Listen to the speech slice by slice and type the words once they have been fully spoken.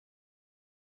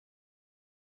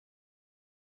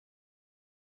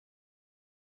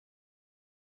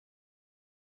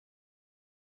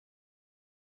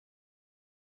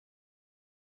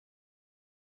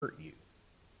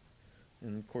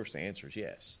And of course the answer is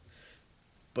yes.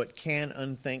 But can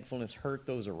unthankfulness hurt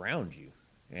those around you?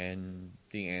 And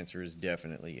the answer is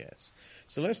definitely yes.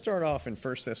 So let's start off in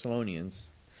 1 Thessalonians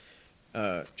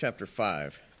chapter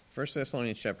 5. 1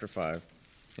 Thessalonians chapter 5.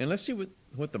 And let's see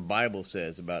what the Bible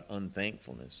says about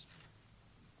unthankfulness.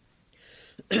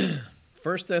 1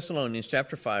 Thessalonians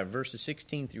chapter 5, verses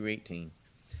 16 through 18.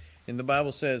 And the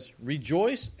Bible says,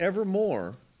 "Rejoice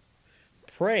evermore,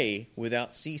 pray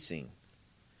without ceasing.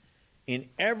 In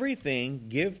everything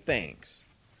give thanks,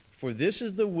 for this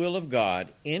is the will of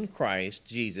God in Christ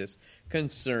Jesus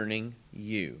concerning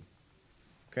you."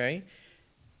 Okay?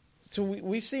 So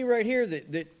we see right here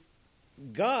that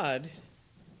God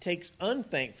takes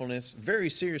unthankfulness very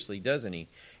seriously, doesn't he?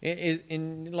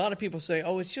 And a lot of people say,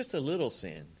 oh, it's just a little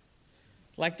sin.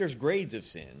 Like there's grades of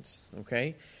sins,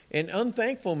 okay? And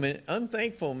unthankfulness, I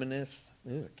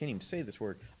can't even say this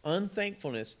word,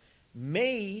 unthankfulness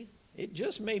it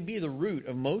just may be the root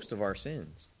of most of our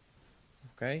sins,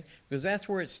 okay? Because that's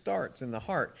where it starts, in the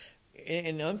heart.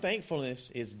 And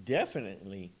unthankfulness is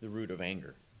definitely the root of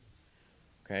anger.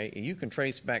 Okay, you can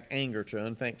trace back anger to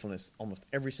unthankfulness almost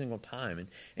every single time.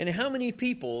 And how many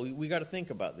people, we got to think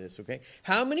about this, okay?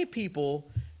 How many people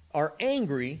are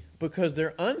angry because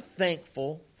they're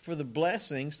unthankful for the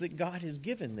blessings that God has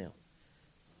given them?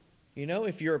 You know,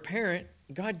 if you're a parent,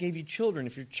 God gave you children.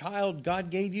 If you're a child, God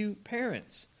gave you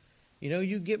parents. You know,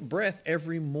 you get breath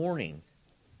every morning,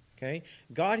 okay?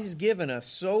 God has given us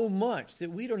so much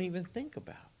that we don't even think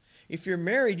about. If you're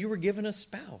married, you were given a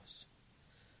spouse.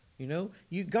 You know,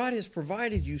 God has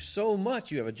provided you so much.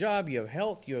 You have a job, you have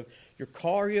health, you have your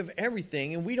car, you have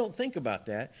everything, and we don't think about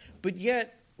that. But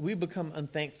yet, we become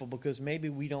unthankful because maybe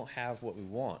we don't have what we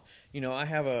want. You know, I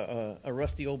have a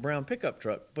rusty old brown pickup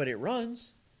truck, but it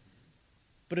runs.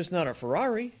 But it's not a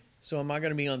Ferrari, so am I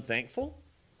going to be unthankful?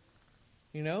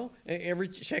 You know, every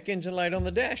check engine light on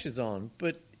the dash is on,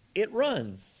 but it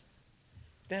runs.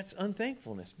 That's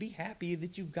unthankfulness. Be happy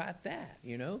that you've got that,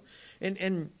 you know.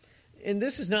 And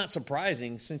this is not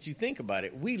surprising since you think about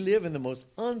it. We live in the most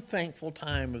unthankful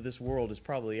time of this world has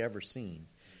probably ever seen.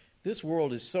 This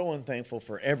world is so unthankful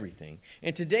for everything.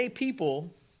 And today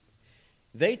people,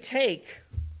 they take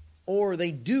or they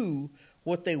do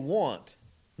what they want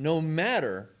no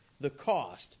matter the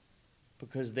cost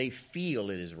because they feel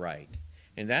it is right.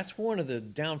 And that's one of the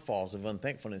downfalls of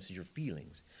unthankfulness is your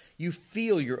feelings. You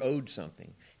feel you're owed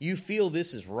something. You feel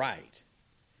this is right.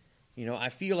 You know, I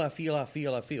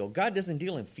feel. God doesn't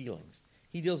deal in feelings.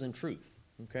 He deals in truth,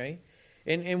 okay?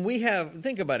 And we have,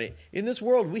 think about it, in this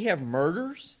world we have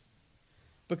murders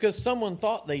because someone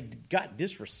thought they got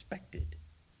disrespected.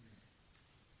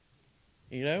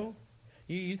 You know?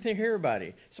 You hear about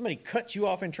it. Somebody cuts you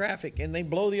off in traffic and they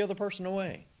blow the other person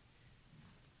away.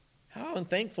 How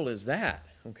unthankful is that,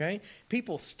 okay?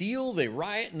 People steal, they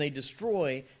riot, and they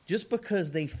destroy just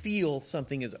because they feel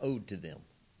something is owed to them.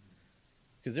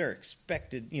 Because they're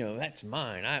expected, you know, that's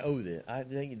mine. I owe this.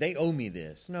 They owe me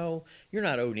this. No, you're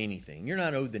not owed anything. You're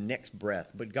not owed the next breath,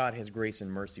 but God has grace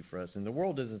and mercy for us, and the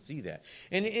world doesn't see that.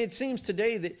 And it seems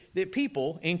today that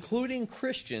people, including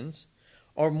Christians,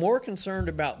 are more concerned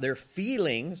about their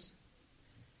feelings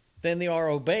than they are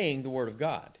obeying the Word of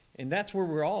God. And that's where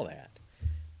we're all at.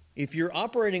 If you're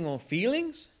operating on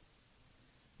feelings,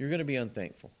 you're going to be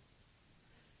unthankful.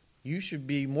 You should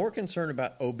be more concerned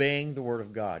about obeying the Word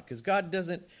of God because God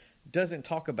doesn't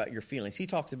talk about your feelings. He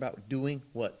talks about doing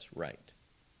what's right.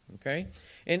 Okay?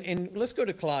 And let's go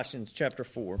to Colossians chapter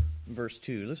 4, verse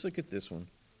 2. Let's look at this one.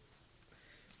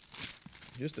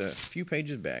 Just a few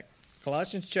pages back.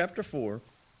 Colossians chapter 4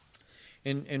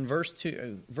 and verse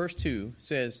 2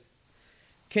 says,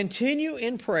 "Continue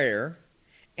in prayer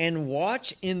and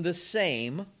watch in the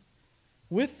same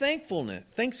with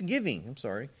thanksgiving.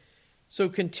 So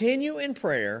continue in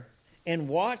prayer and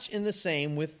watch in the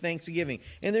same with thanksgiving."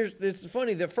 And it's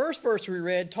funny, the first verse we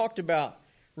read talked about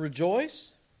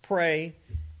rejoice, pray,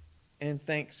 and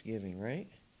thanksgiving,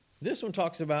 right? This one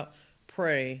talks about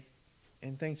pray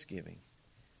and thanksgiving.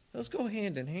 Those go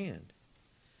hand in hand.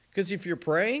 Because if you're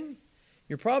praying,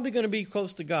 you're probably going to be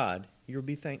close to God. You'll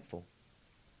be thankful.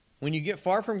 When you get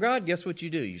far from God, guess what you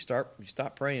do? You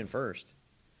stop praying first.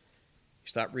 You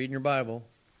stop reading your Bible.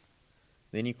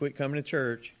 Then you quit coming to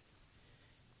church.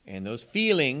 And those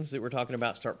feelings that we're talking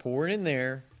about start pouring in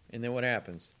there. And then what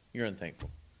happens? You're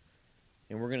unthankful.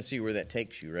 And we're going to see where that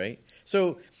takes you, right?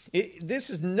 So this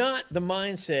is not the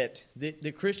mindset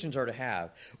that Christians are to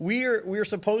have. We're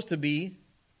supposed to be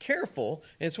careful.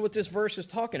 And it's what this verse is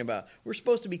talking about. We're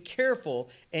supposed to be careful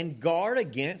and guard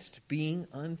against being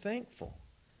unthankful.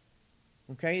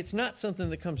 Okay? It's not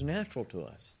something that comes natural to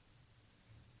us.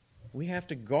 We have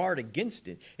to guard against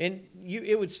it. And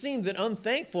it would seem that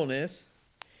unthankfulness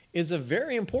is a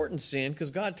very important sin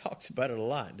because God talks about it a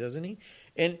lot, doesn't he?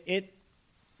 And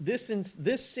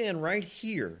this sin right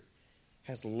here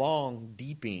has long,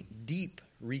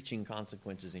 deep-reaching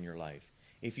consequences in your life.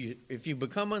 If you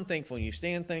become unthankful and you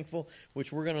stay unthankful,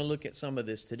 which we're going to look at some of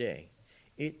this today,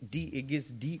 it gets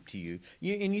deep to you.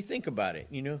 And you think about it,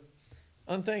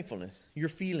 unthankfulness, your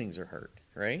feelings are hurt,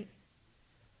 right?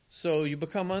 So you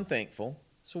become unthankful.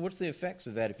 So what's the effects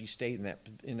of that if you stay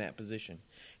in that position?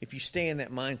 If you stay in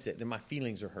that mindset, then my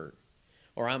feelings are hurt,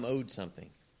 or I'm owed something,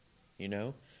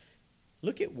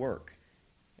 Look at work,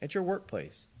 at your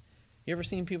workplace. You ever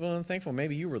seen people unthankful?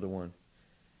 Maybe you were the one.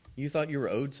 You thought you were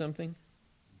owed something?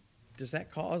 Does that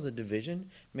cause a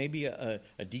division? Maybe a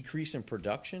decrease in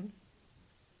production?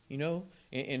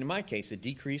 In my case, a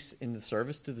decrease in the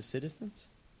service to the citizens?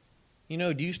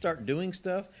 Do you start doing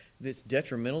stuff that's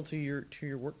detrimental to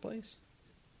your workplace?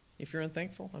 If you're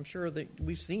unthankful? I'm sure that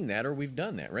we've seen that or we've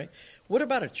done that, right? What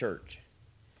about a church?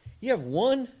 You have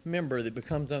one member that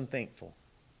becomes unthankful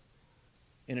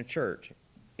in a church,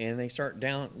 and they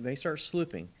start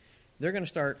slipping. They're going to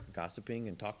start gossiping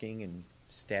and talking and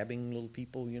stabbing little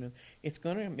people,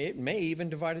 It may even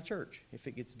divide a church if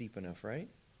it gets deep enough, right?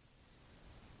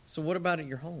 So what about at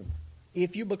your home?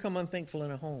 If you become unthankful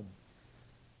in a home,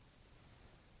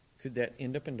 could that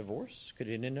end up in divorce? Could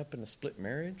it end up in a split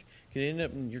marriage? Could it end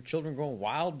up in your children going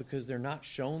wild because they're not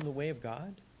shown the way of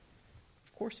God?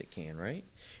 Of course it can, right?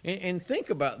 And think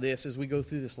about this as we go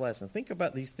through this lesson. Think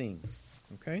about these things,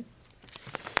 okay?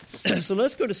 So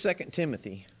let's go to 2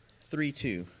 Timothy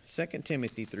 3:2. 2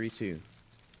 Timothy 3:2.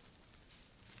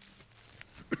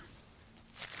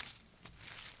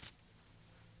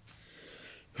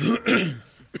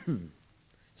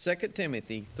 2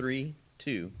 Timothy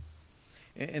 3:2.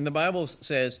 And the Bible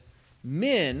says,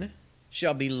 men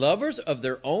shall be lovers of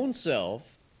their own self,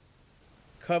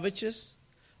 covetous,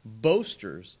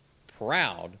 boasters,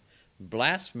 proud,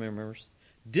 blasphemers,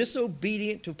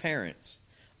 disobedient to parents,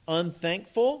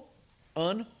 unthankful,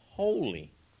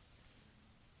 unholy.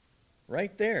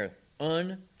 Right there,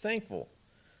 unthankful.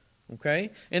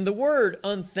 Okay? And the word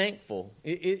unthankful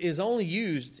is only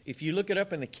used, if you look it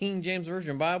up in the King James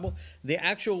Version Bible, the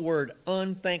actual word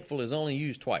unthankful is only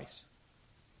used twice.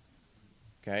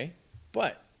 Okay?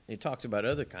 But it talks about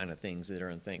other kind of things that are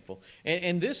unthankful.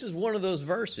 And this is one of those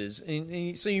verses.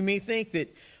 And so you may think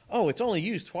that, it's only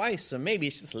used twice, so maybe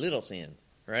it's just a little sin,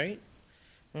 right?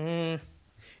 And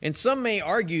some may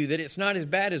argue that it's not as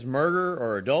bad as murder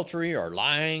or adultery or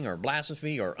lying or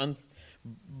blasphemy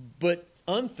but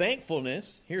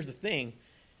unthankfulness, here's the thing,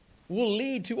 will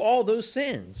lead to all those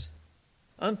sins.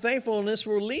 Unthankfulness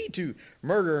will lead to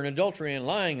murder and adultery and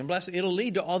lying and blasphemy. It'll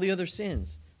lead to all the other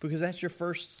sins because that's your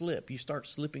first slip. You start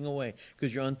slipping away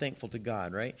because you're unthankful to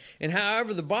God, right? And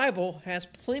however, the Bible has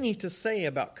plenty to say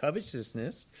about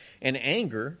covetousness and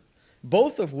anger,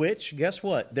 both of which, guess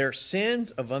what? They're sins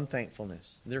of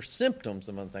unthankfulness. They're symptoms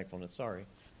of unthankfulness, sorry.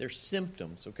 They're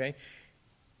symptoms, okay?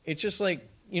 It's just like,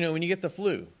 when you get the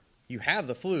flu. You have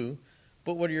the flu,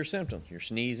 but what are your symptoms? You're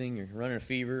sneezing, you're running a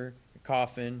fever, you're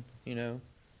coughing, you're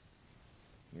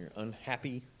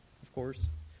unhappy, of course.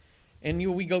 And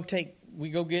we go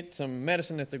get some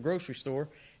medicine at the grocery store,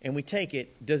 and we take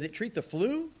it. Does it treat the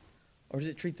flu, or does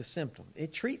it treat the symptom?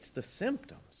 It treats the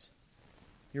symptoms.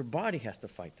 Your body has to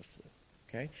fight the flu,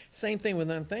 okay? Same thing with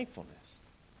unthankfulness.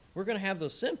 We're going to have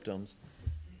those symptoms,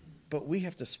 but we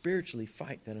have to spiritually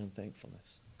fight that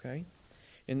unthankfulness, okay?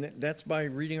 And that's by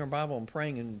reading our Bible and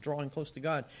praying and drawing close to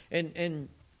God. And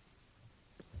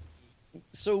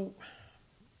so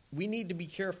we need to be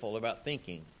careful about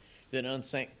thinking that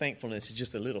unthankfulness is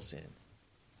just a little sin,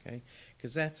 okay?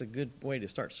 Because that's a good way to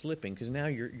start slipping, because now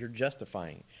you're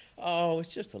justifying. Oh,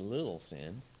 it's just a little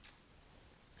sin.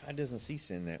 God doesn't see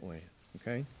sin that way,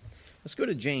 okay? Let's go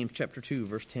to James chapter 2,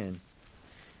 verse 10.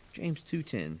 James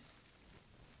 2:10.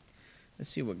 Let's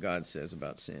see what God says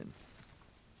about sin.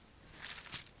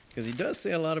 Because he does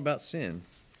say a lot about sin.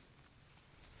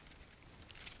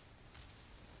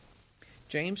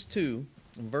 James 2,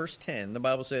 verse 10, the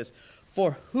Bible says,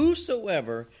 for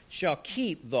whosoever shall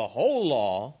keep the whole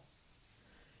law,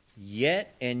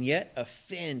 yet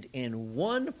offend in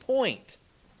one point,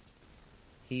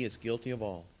 he is guilty of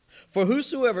all. For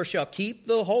whosoever shall keep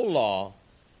the whole law,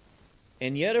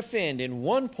 and yet offend in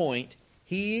one point,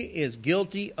 he is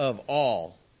guilty of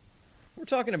all. We're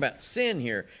talking about sin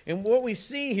here. And what we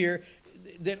see here,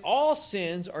 that all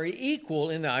sins are equal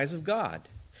in the eyes of God.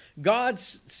 God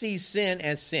sees sin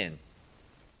as sin.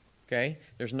 Okay?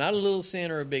 There's not a little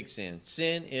sin or a big sin.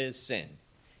 Sin is sin.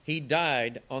 He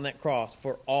died on that cross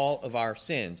for all of our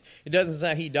sins. It doesn't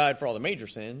say he died for all the major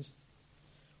sins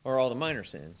or all the minor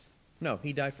sins. No,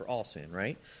 he died for all sin,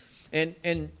 right?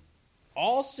 And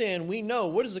all sin, we know,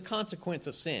 what is the consequence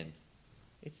of sin?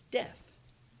 It's death.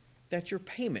 That's your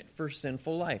payment for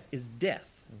sinful life, is death,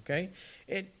 okay?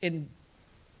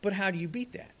 But how do you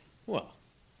beat that? Well,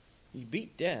 you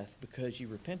beat death because you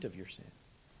repent of your sin.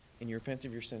 And you repent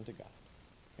of your sin to God,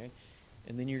 okay?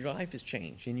 And then your life is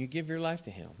changed, and you give your life to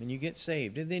Him, and you get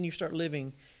saved, and then you start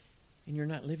living, and you're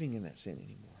not living in that sin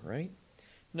anymore, right?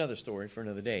 Another story for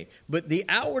another day. But the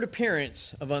outward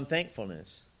appearance of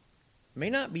unthankfulness may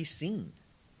not be seen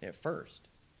at first.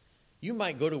 You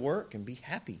might go to work and be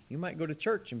happy. You might go to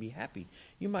church and be happy.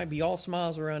 You might be all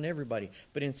smiles around everybody,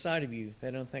 but inside of you,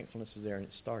 that unthankfulness is there, and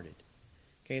it started.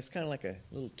 Okay, it's kind of like a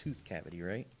little tooth cavity,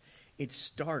 right? It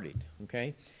started,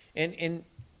 okay? And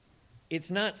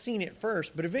it's not seen at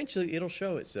first, but eventually it'll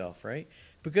show itself, right?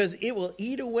 Because it will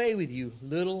eat away with you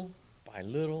little by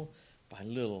little by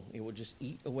little. It will just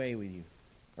eat away with you,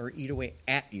 or eat away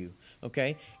at you,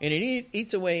 okay? And it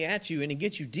eats away at you, and it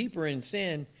gets you deeper in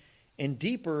sin and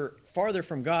deeper, farther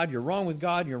from God. You're wrong with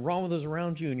God, you're wrong with those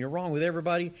around you, and you're wrong with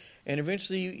everybody. And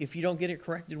eventually, if you don't get it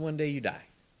corrected one day, you die.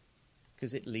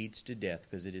 Because it leads to death,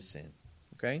 because it is sin,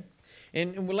 okay?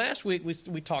 And last week,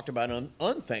 we talked about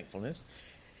unthankfulness.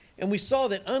 And we saw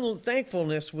that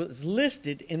unthankfulness was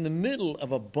listed in the middle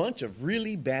of a bunch of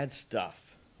really bad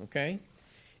stuff, okay?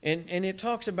 And it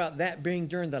talks about that being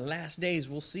during the last days.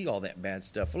 We'll see all that bad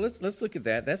stuff. Well, let's look at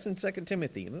that. That's in 2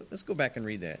 Timothy. Let's go back and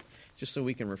read that, just so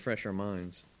we can refresh our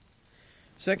minds.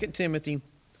 2 Timothy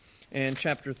and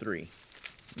chapter 3,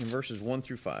 in verses 1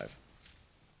 through 5.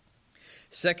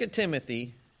 2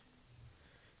 Timothy,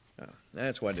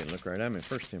 that's why I didn't look right. I'm in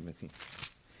 1 Timothy.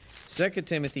 2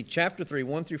 Timothy chapter 3,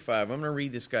 1 through 5. I'm going to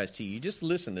read this, guys, to you. Just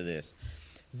listen to this.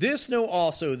 This know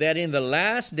also, that in the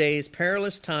last days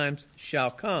perilous times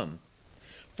shall come.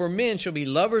 For men shall be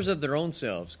lovers of their own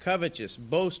selves, covetous,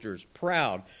 boasters,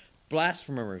 proud,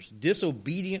 blasphemers,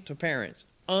 disobedient to parents,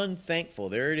 unthankful.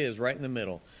 There it is, right in the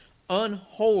middle.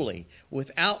 Unholy,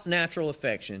 without natural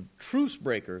affection, truce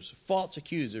breakers, false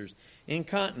accusers,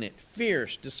 incontinent,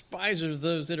 fierce, despisers of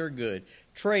those that are good,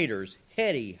 traitors,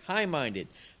 heady, high-minded,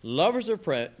 lovers of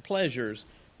pleasures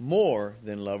more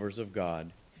than lovers of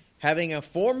God, having a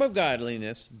form of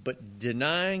godliness, but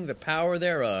denying the power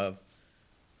thereof.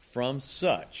 From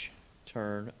such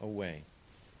turn away.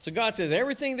 So God says,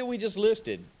 everything that we just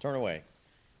listed, turn away.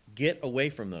 Get away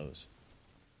from those.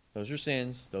 Those are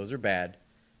sins. Those are bad.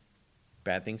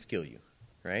 Bad things kill you,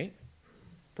 right?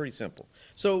 Pretty simple.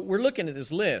 So we're looking at this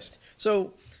list.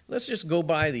 So let's just go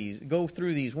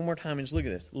through these one more time and just look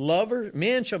at this.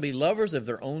 Men shall be lovers of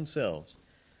their own selves.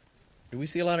 Do we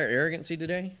see a lot of arrogancy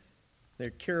today?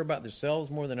 They care about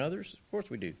themselves more than others? Of course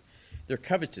we do. They're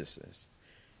covetousness.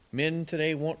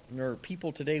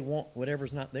 People today want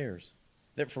whatever's not theirs.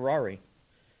 That Ferrari,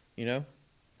 I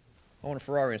want a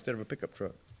Ferrari instead of a pickup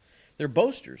truck. They're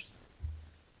boasters.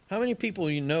 How many people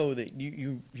you know that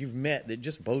you've met that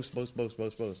just boast?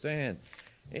 And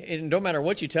no matter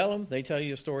what you tell them, they tell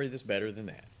you a story that's better than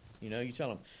that. You tell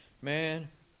them, man,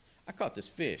 I caught this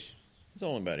fish. It's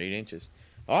only about 8 inches.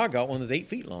 Oh, I got one that's 8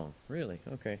 feet long. Really?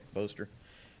 Okay, boaster.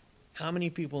 How many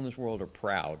people in this world are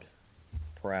proud?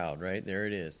 Proud, right? There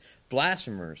it is.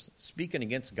 Blasphemers, speaking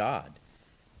against God.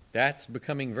 That's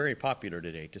becoming very popular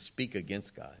today, to speak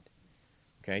against God.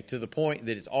 Okay, to the point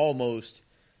that it's almost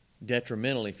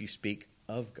detrimental if you speak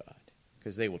of God,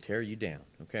 because they will tear you down,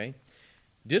 okay?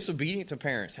 Disobedient to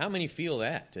parents. How many feel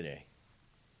that today?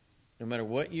 No matter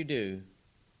what you do,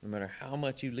 no matter how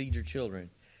much you lead your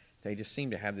children, they just seem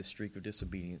to have this streak of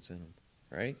disobedience in them,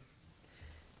 right?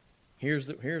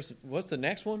 What's the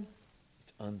next one?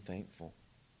 It's unthankful.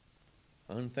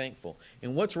 Unthankful.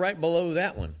 And what's right below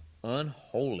that one?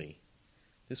 Unholy.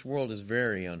 This world is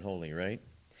very unholy, right?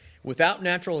 Without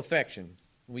natural affection.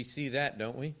 We see that,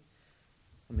 don't we?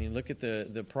 I mean, look at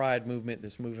the pride movement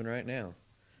that's moving right now.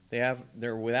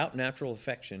 They're without natural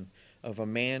affection of a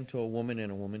man to a woman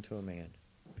and a woman to a man.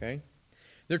 Okay?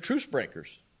 They're truce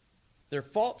breakers. They're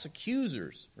false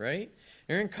accusers, right?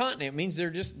 They're incontinent. It means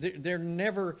they're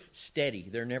never steady.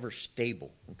 They're never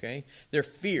stable. Okay? They're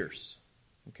fierce.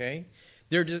 Okay?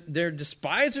 They're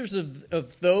despisers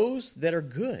of those that are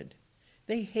good.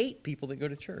 They hate people that go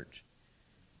to church.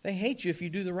 They hate you if you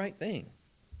do the right thing.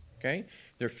 Okay?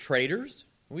 They're traitors.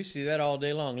 We see that all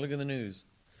day long. Look at the news.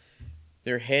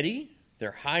 They're heady.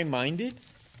 They're high-minded.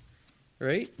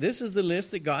 Right? This is the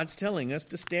list that God's telling us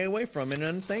to stay away from, and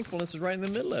unthankfulness is right in the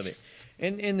middle of it.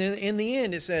 And then in the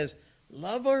end it says,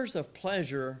 lovers of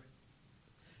pleasure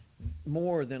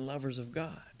more than lovers of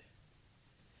God.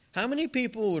 How many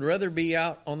people would rather be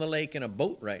out on the lake in a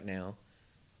boat right now,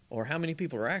 or how many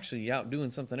people are actually out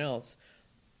doing something else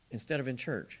instead of in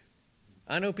church?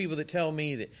 I know people that tell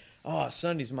me that, oh,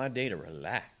 Sunday's my day to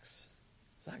relax.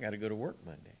 So I got to go to work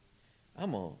Monday.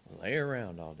 I'm going to lay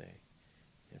around all day.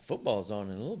 And football's on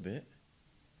in a little bit.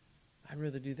 I'd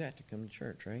rather do that to come to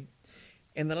church, right?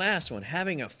 And the last one,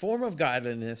 having a form of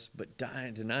godliness but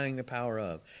denying the power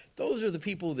of. Those are the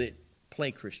people that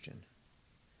play Christian.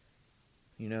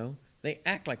 You know, they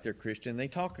act like they're Christian. They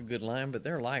talk a good line, but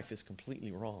their life is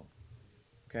completely wrong.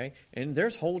 Okay? And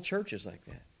there's whole churches like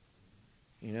that.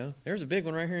 You know, there's a big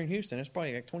one right here in Houston. It's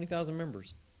probably like 20,000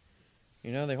 members.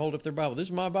 You know, they hold up their Bible. This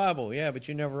is my Bible. Yeah, but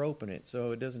you never open it,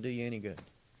 so it doesn't do you any good.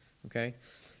 Okay?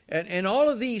 And all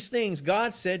of these things,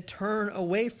 God said, turn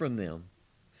away from them.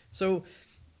 So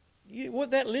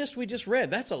what that list we just read,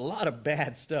 that's a lot of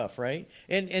bad stuff, right?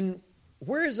 And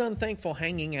where is unthankful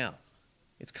hanging out?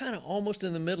 It's kind of almost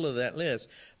in the middle of that list.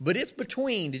 But it's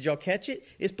between, did y'all catch it?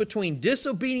 It's between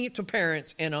disobedient to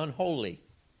parents and unholy.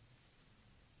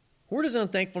 Where does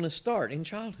unthankfulness start? In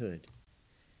childhood.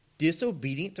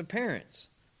 Disobedient to parents.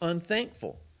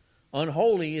 Unthankful.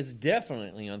 Unholy is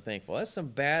definitely unthankful. That's some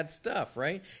bad stuff,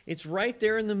 right? It's right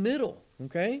there in the middle,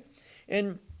 okay?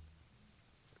 And,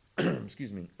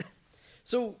 excuse me.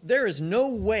 So there is no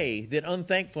way that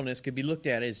unthankfulness could be looked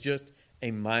at as just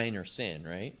a minor sin,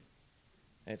 right?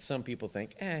 And some people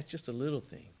think, it's just a little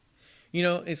thing. You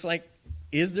know, it's like,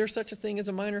 is there such a thing as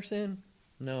a minor sin?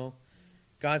 No.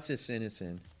 God says sin is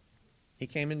sin. He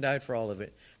came and died for all of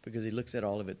it because he looks at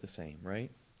all of it the same,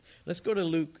 right? Let's go to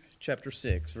Luke chapter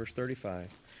 6, verse 35.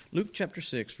 Luke chapter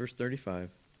 6, verse 35.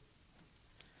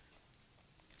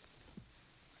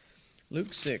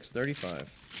 Luke 6,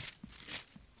 35.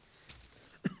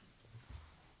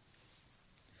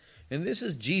 And this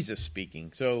is Jesus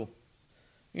speaking. So,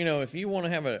 you know, if you want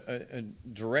to have a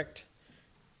direct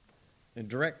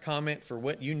comment for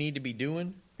what you need to be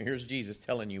doing, here's Jesus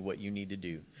telling you what you need to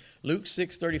do. Luke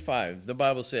 6:35, the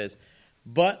Bible says,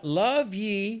 "But love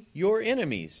ye your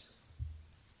enemies."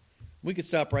 We could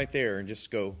stop right there and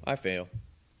just go, I fail.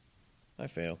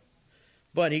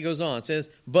 But he goes on, says,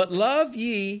 "But love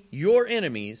ye your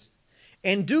enemies,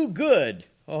 and do good."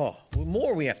 Oh,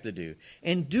 more we have to do.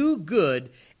 "And do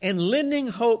good, and lending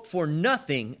hope for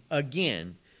nothing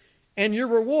again, and your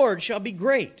reward shall be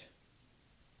great."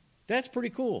 That's pretty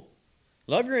cool.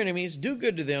 Love your enemies, do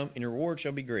good to them, and your reward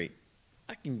shall be great.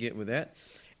 I can get with that.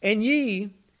 "And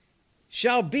ye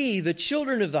shall be the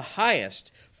children of the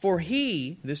highest, for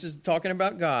he," this is talking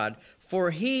about God,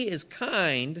 "for he is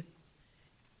kind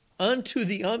unto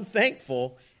the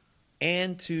unthankful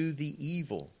and to the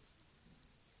evil."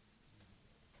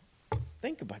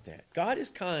 Think about that. God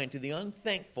is kind to the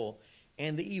unthankful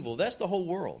and the evil. That's the whole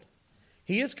world.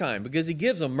 He is kind because he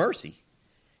gives them mercy,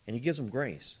 and he gives them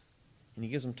grace, and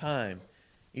he gives them time.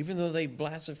 Even though they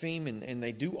blaspheme and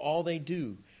they do all they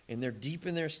do, and they're deep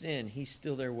in their sin, he's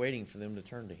still there waiting for them to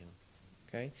turn to him.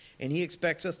 Okay? And he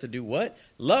expects us to do what?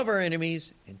 Love our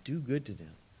enemies and do good to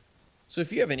them. So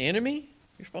if you have an enemy,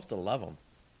 you're supposed to love them.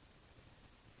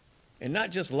 And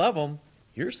not just love them,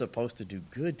 you're supposed to do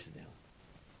good to them.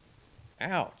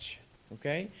 Ouch.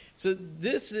 Okay? So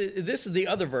this is the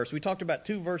other verse. We talked about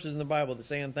 2 verses in the Bible that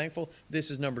say unthankful. This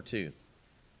is number 2.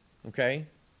 Okay?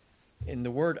 And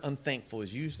the word unthankful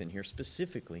is used in here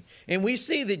specifically. And we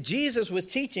see that Jesus was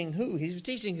teaching who? He was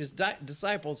teaching his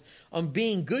disciples on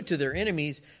being good to their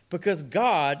enemies because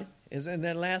God, is in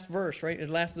that last verse, right? In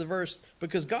the last of the verse,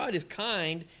 because God is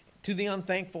kind to the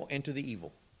unthankful and to the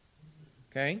evil.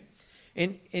 Okay?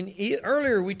 And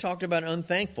earlier we talked about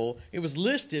unthankful. It was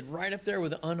listed right up there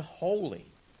with unholy.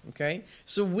 Okay?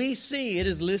 So we see it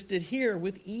is listed here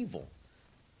with evil.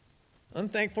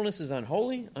 Unthankfulness is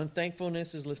unholy.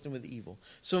 Unthankfulness is listed with evil.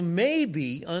 So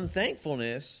maybe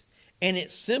unthankfulness and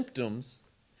its symptoms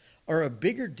are a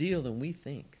bigger deal than we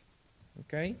think.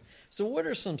 Okay? So what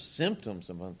are some symptoms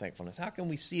of unthankfulness? How can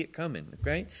we see it coming?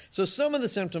 Okay? So some of the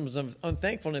symptoms of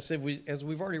unthankfulness, as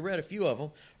we've already read a few of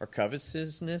them, are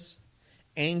covetousness,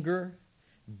 anger,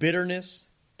 bitterness,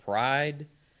 pride,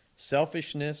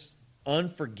 selfishness,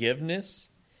 unforgiveness,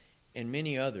 and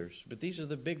many others. But these are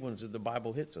the big ones that the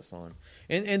Bible hits us on.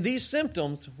 And these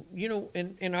symptoms, you know,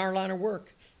 in our line of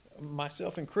work,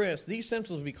 myself and Chris, these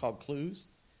symptoms would be called clues.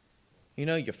 You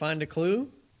know, you find a clue,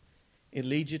 it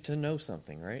leads you to know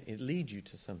something, right? It leads you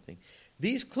to something.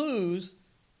 These clues,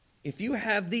 if you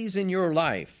have these in your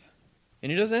life, and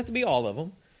it doesn't have to be all of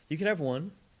them, you could have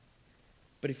one,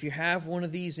 but if you have one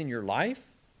of these in your life,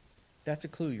 that's a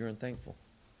clue you're unthankful.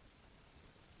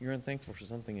 You're unthankful for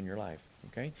something in your life,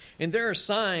 okay? And there are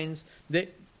signs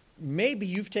that maybe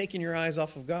you've taken your eyes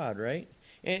off of God, right?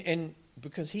 And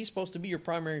because he's supposed to be your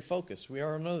primary focus. We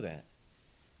all know that.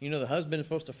 You know, the husband is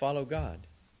supposed to follow God.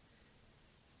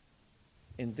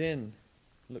 And then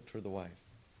look for the wife.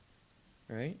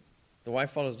 Right? The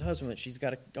wife follows the husband. She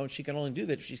can only do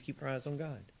that if she's keeping her eyes on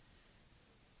God.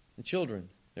 The children,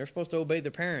 they're supposed to obey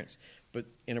their parents. But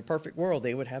in a perfect world,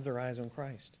 they would have their eyes on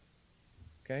Christ.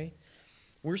 Okay?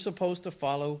 We're supposed to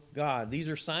follow God. These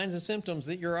are signs and symptoms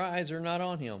that your eyes are not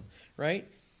on Him. Right?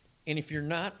 And if you're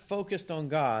not focused on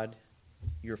God,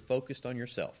 you're focused on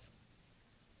yourself.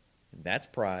 And that's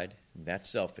pride. And that's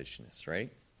selfishness,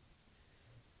 right?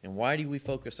 And why do we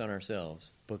focus on ourselves?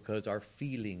 Because our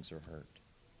feelings are hurt.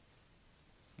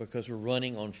 Because we're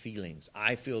running on feelings.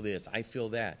 I feel this, I feel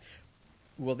that.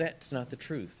 Well, that's not the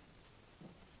truth.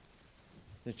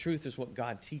 The truth is what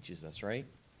God teaches us, right?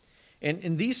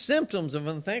 And these symptoms of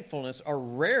unthankfulness are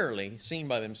rarely seen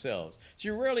by themselves. So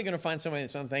you're rarely going to find somebody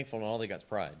that's unthankful and all they got is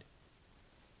pride.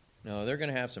 No, they're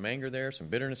going to have some anger there, some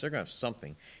bitterness. They're going to have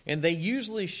something. And they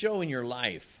usually show in your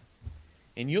life.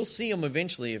 And you'll see them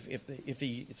eventually if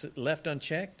it's left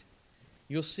unchecked.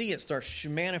 You'll see it start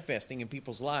manifesting in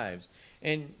people's lives.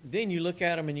 And then you look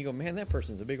at them and you go, man, that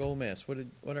person's a big old mess. What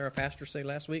did our pastor say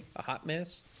last week? A hot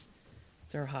mess?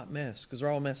 They're a hot mess because they're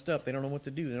all messed up. They don't know what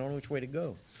to do. They don't know which way to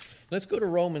go. Let's go to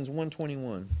Romans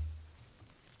 1:21.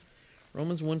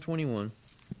 Romans 1:21.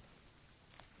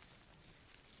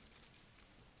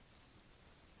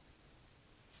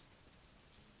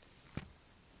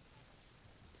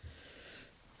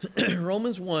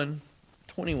 Romans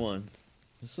 1:21.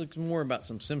 Let's look more about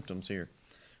some symptoms here.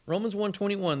 Romans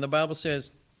 1:21, the Bible says,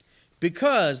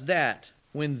 because that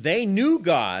when they knew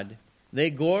God, they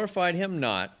glorified Him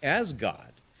not as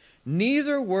God,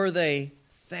 neither were they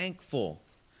thankful,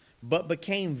 but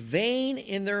became vain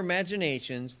in their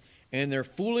imaginations, and their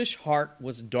foolish heart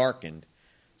was darkened.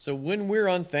 So when we're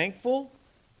unthankful,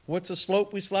 what's the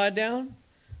slope we slide down?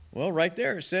 Well, right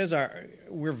there it says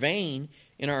we're vain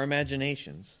in our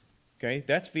imaginations. Okay,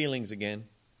 that's feelings again.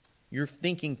 You're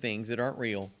thinking things that aren't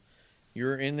real.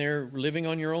 You're in there living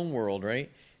on your own world,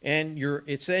 right? And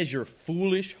it says your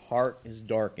foolish heart is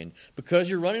darkened. Because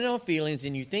you're running on feelings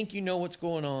and you think you know what's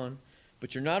going on,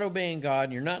 but you're not obeying God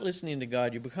and you're not listening to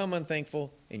God, you become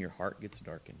unthankful and your heart gets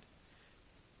darkened.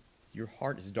 Your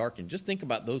heart is darkened. Just think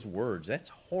about those words. That's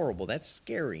horrible. That's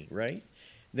scary, right?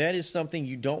 That is something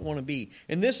you don't want to be.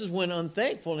 And this is when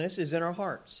unthankfulness is in our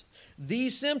hearts.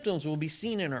 These symptoms will be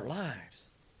seen in our lives.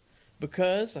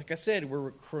 Because, like I said, we're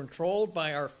controlled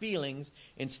by our feelings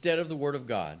instead of the Word of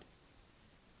God.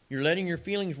 You're letting your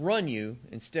feelings run you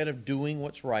instead of doing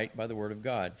what's right by the Word of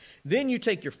God. Then you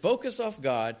take your focus off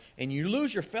God and you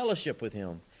lose your fellowship with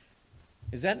Him.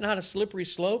 Is that not a slippery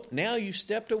slope? Now you've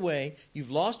stepped away.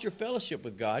 You've lost your fellowship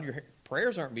with God. Your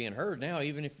prayers aren't being heard now,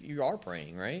 even if you are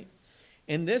praying, right?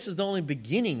 And this is the only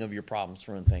beginning of your problems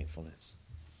for unthankfulness.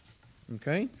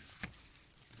 Okay?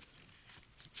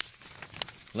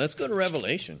 Let's go to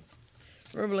Revelation.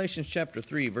 Revelation chapter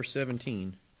 3, verse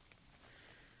 17.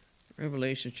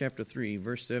 Revelation chapter 3,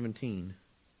 verse 17.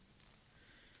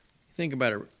 Think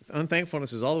about it.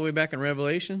 Unthankfulness is all the way back in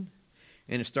Revelation,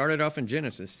 and it started off in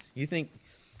Genesis. You think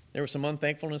there was some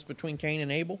unthankfulness between Cain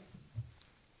and Abel?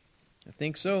 I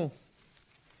think so.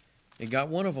 It got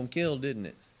one of them killed, didn't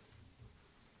it?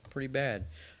 Pretty bad.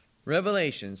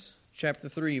 Revelations chapter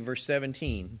 3, verse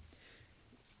 17.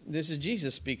 This is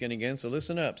Jesus speaking again, so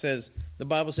listen up. The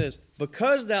Bible says,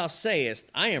 because thou sayest,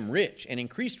 I am rich and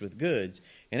increased with goods,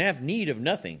 and have need of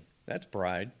nothing. That's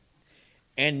pride.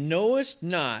 And knowest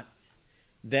not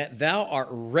that thou art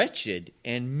wretched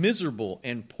and miserable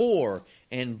and poor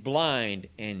and blind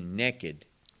and naked.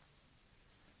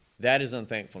 That is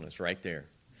unthankfulness right there.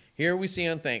 Here we see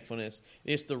unthankfulness.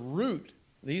 It's the root.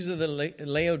 These are the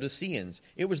Laodiceans.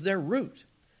 It was their root.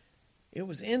 It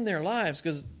was in their lives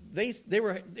because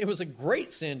it was a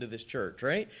great sin to this church,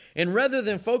 right? And rather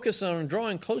than focus on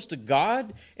drawing close to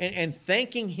God and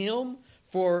thanking Him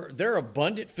for their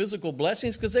abundant physical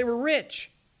blessings, because they were rich.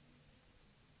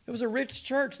 It was a rich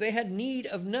church. They had need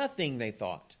of nothing, they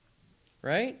thought,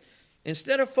 right?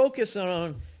 Instead of focusing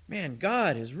on, man,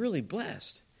 God is really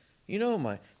blessed. You know,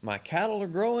 my cattle are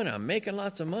growing. I'm making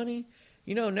lots of money.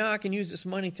 You know, now I can use this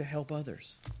money to help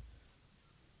others.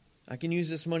 I can use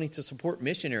this money to support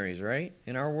missionaries, right?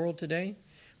 In our world today,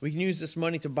 we can use this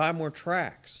money to buy more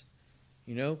tracts.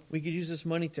 You know, we could use this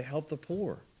money to help the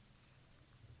poor.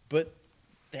 But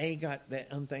they got that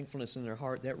unthankfulness in their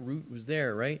heart. That root was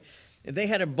there, right? They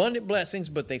had abundant blessings,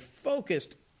 but they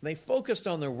focused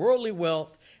on their worldly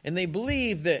wealth, and they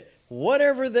believed that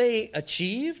whatever they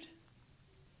achieved,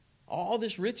 all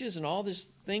this riches and all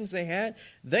these things they had,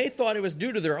 they thought it was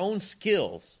due to their own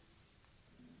skills.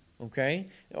 Okay?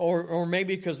 Or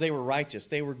maybe because they were righteous.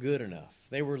 They were good enough.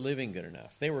 They were living good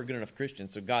enough. They were a good enough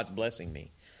Christian, so God's blessing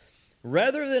me.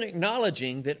 Rather than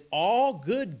acknowledging that all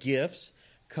good gifts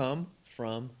come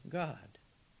from God.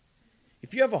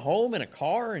 If you have a home and a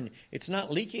car and it's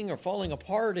not leaking or falling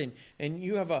apart, and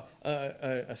you have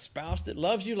a spouse that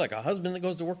loves you, like a husband that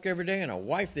goes to work every day and a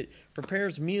wife that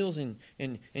prepares meals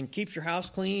and keeps your house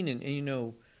clean,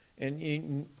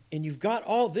 and you've got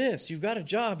all this, you've got a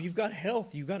job, you've got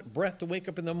health, you've got breath to wake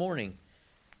up in the morning,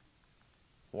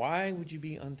 why would you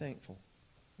be unthankful?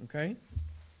 Okay?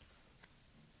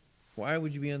 Why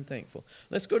would you be unthankful?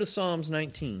 Let's go to Psalms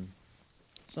 19.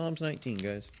 Psalms 19,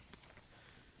 guys.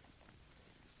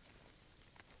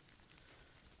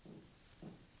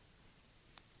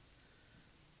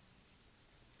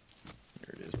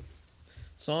 There it is.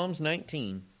 Psalms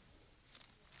 19.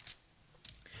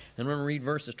 And I'm going to read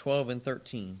verses 12 and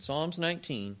 13. Psalms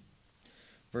 19,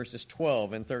 verses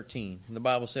 12 and 13. And the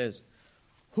Bible says,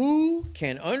 "Who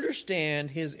can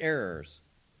understand his errors?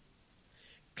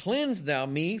 Cleanse thou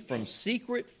me from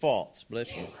secret faults."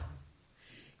 Bless you.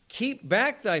 "Keep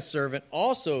back thy servant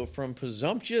also from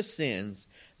presumptuous sins.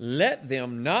 Let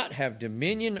them not have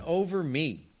dominion over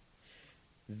me.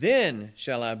 Then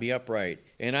shall I be upright,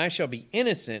 and I shall be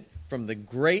innocent from the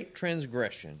great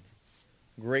transgression."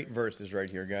 Great verses right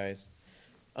here, guys.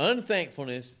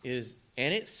 Unthankfulness is,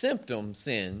 and its symptom,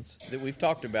 sins that we've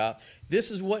talked about.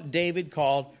 This is what David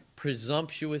called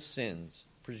presumptuous sins.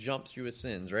 Presumptuous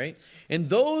sins, right? And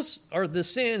those are the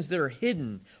sins that are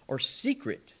hidden or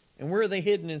secret. And where are they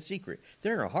hidden and secret?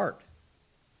 They're in our heart.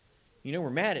 We're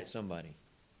mad at somebody.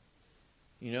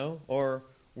 Or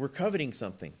we're coveting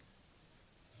something.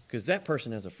 Because that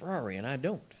person has a Ferrari and I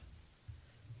don't.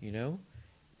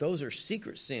 Those are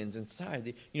secret sins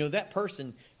inside. That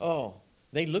person,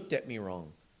 they looked at me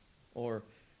wrong. Or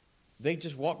they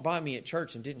just walked by me at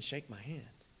church and didn't shake my hand.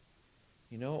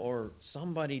 Or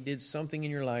somebody did something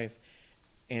in your life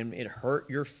and it hurt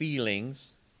your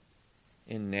feelings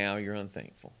and now you're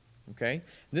unthankful. Okay?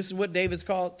 This is what David's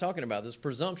talking about, those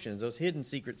presumptions, those hidden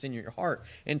secrets in your heart.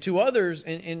 And to others,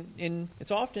 and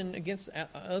it's often against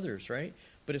others, right?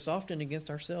 But it's often against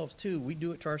ourselves too. We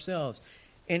do it to ourselves.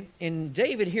 And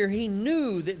David here, he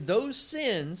knew that those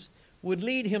sins would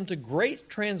lead him to great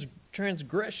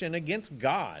transgression against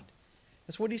God.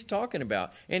 That's what he's talking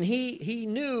about. And he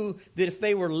knew that if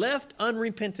they were left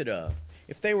unrepented of,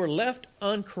 if they were left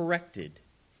uncorrected,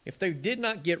 if they did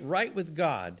not get right with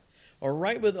God or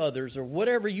right with others or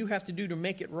whatever you have to do to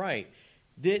make it right,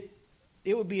 that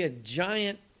it would be a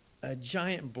giant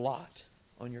blot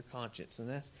on your conscience.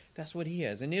 And that's what he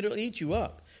has. And it'll eat you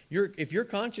up. If your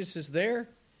conscience is there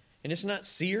and it's not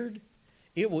seared,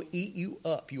 it will eat you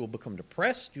up. You will become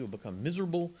depressed. You will become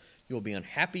miserable. You will be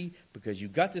unhappy because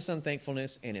you've got this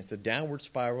unthankfulness and it's a downward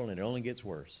spiral and it only gets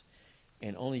worse.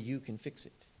 And only you can fix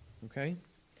it. Okay?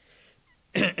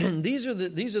 These are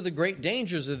the great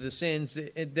dangers of the sins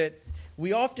that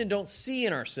we often don't see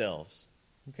in ourselves.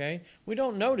 Okay? We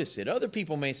don't notice it. Other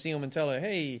people may see them and tell her,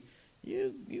 "Hey,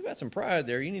 you got some pride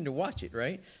there. You need to watch it,"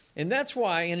 right? And that's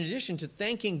why, in addition to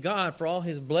thanking God for all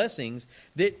his blessings,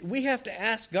 that we have to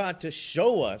ask God to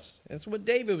show us. That's what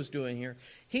David was doing here.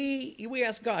 We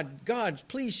ask God,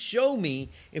 please show me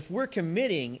if we're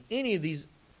committing any of these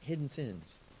hidden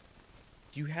sins.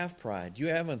 Do you have pride? Do you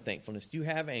have unthankfulness? Do you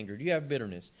have anger? Do you have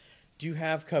bitterness? Do you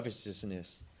have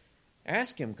covetousness?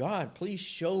 Ask him, "God, please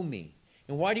show me."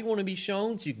 And why do you want to be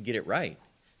shown? So you can get it right.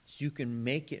 So you can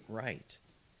make it right.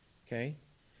 Okay?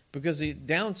 Because the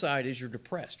downside is you're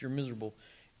depressed, you're miserable.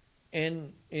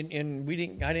 And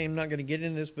I'm not going to get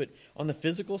into this, but on the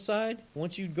physical side,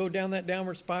 once you go down that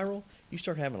downward spiral, you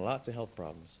start having lots of health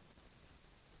problems.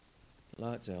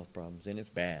 Lots of health problems, and it's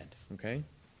bad, okay?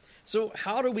 So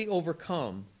how do we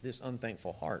overcome this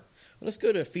unthankful heart? Well, let's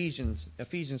go to Ephesians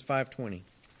 5:20.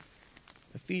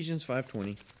 Ephesians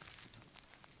 5:20.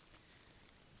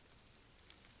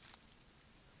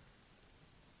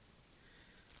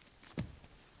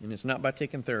 And it's not by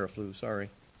taking Theraflu, sorry.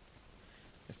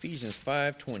 Ephesians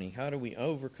 5:20. How do we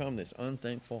overcome this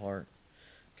unthankful heart?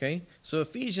 Okay? So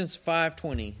Ephesians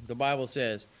 5:20, the Bible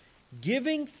says,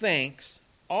 "Giving thanks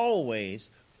always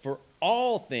for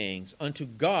all things unto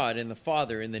God and the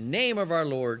Father in the name of our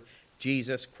Lord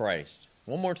Jesus Christ."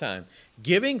 One more time.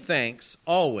 "Giving thanks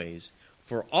always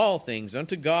for all things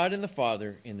unto God and the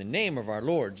Father in the name of our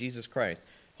Lord Jesus Christ."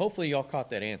 Hopefully y'all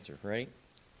caught that answer, right?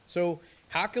 So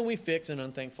how can we fix an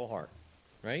unthankful heart,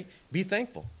 right? Be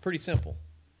thankful. Pretty simple.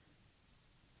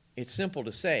 It's simple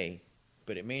to say,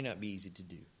 but it may not be easy to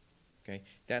do, okay?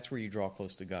 That's where you draw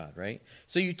close to God, right?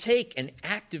 So you take an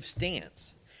active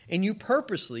stance, and you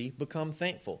purposely become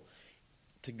thankful.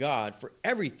 to God for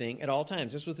everything at all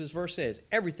times. That's what this verse says,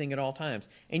 everything at all times.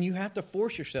 And you have to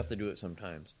force yourself to do it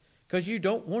sometimes because you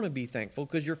don't want to be thankful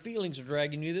because your feelings are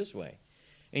dragging you this way.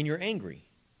 And you're angry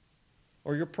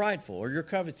or you're prideful or you're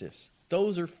covetous.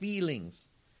 Those are feelings.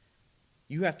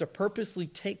 You have to purposely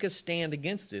take a stand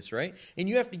against this, right? And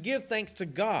you have to give thanks to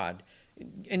God.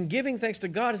 And giving thanks to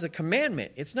God is a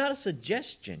commandment. It's not a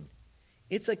suggestion.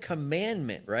 It's a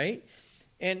commandment, right?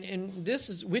 And this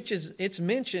is, it's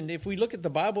mentioned, if we look at the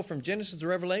Bible from Genesis to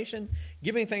Revelation,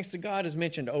 giving thanks to God is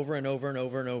mentioned over and over and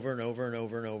over and over and over and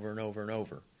over and over and over and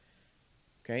over.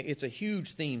 Okay? It's a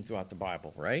huge theme throughout the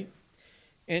Bible, right?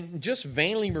 And just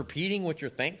vainly repeating what you're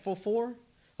thankful for,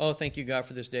 oh, thank you, God,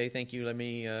 for this day. Thank you. Let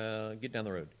me get down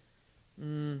the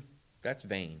road. That's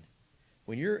vain.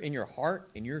 When you're in your heart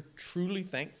and you're truly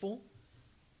thankful,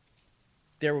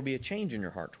 there will be a change in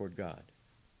your heart toward God.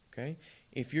 Okay?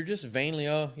 If you're just vainly,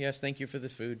 oh, yes, thank you for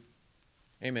this food.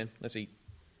 Amen. Let's eat.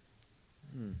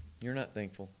 You're not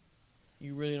thankful.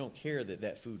 You really don't care that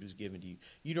that food was given to you.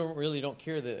 You don't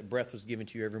care that breath was given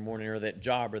to you every morning, or that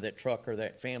job, or that truck, or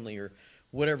that family, or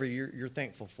whatever you're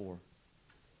thankful for.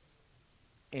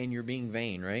 And you're being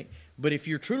vain, right? But if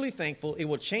you're truly thankful, it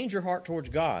will change your heart towards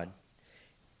God,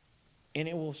 and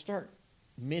it will start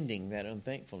mending that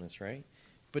unthankfulness, right?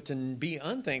 But to be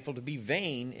unthankful, to be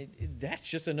vain, that's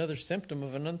just another symptom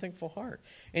of an unthankful heart.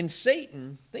 And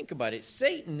Satan, think about it,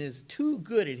 Satan is too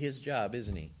good at his job,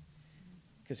 isn't he?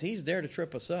 Because he's there to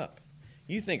trip us up.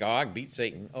 You think, oh, I can beat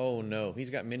Satan. Oh, no, he's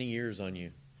got many years on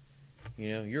you.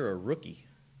 You know, you're a rookie,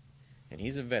 and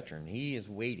he's a veteran. He is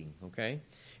waiting, okay?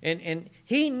 And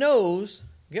he knows,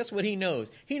 guess what he knows?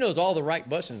 He knows all the right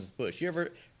buttons to push. You ever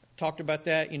talked about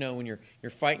that, you know, when you're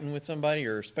fighting with somebody,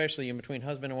 or especially in between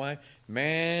husband and wife?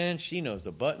 Man, she knows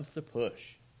the buttons to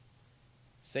push.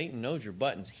 Satan knows your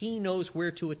buttons. He knows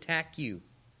where to attack you.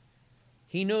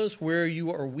 He knows where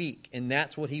you are weak, and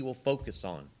that's what he will focus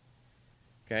on.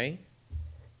 Okay?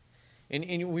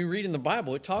 And we read in the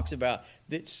Bible, it talks about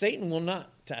that Satan will not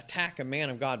attack a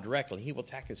man of God directly. He will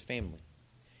attack his family.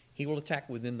 He will attack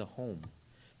within the home,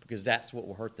 because that's what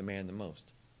will hurt the man the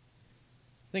most.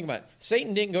 Think about it.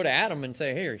 Satan didn't go to Adam and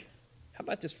say, hey, how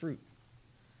about this fruit?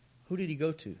 Who did he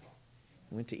go to?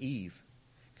 He went to Eve,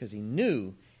 because he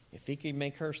knew if he could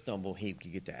make her stumble, he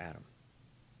could get to Adam.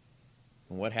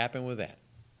 And what happened with that?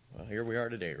 Well, here we are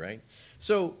today, right?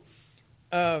 So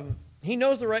he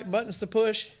knows the right buttons to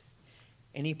push,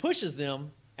 and he pushes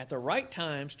them at the right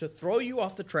times to throw you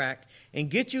off the track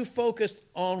and get you focused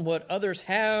on what others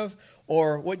have,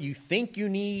 or what you think you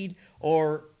need,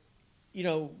 or, you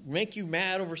know, make you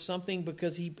mad over something,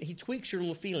 because he tweaks your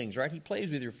little feelings, right? He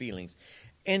plays with your feelings.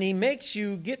 And he makes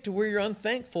you get to where you're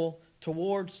unthankful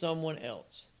towards someone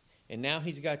else. And now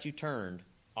he's got you turned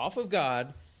off of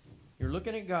God. You're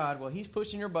looking at God. Well, he's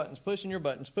pushing your buttons, pushing your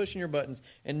buttons, pushing your buttons.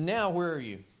 And now where are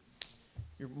you?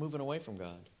 You're moving away from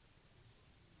God.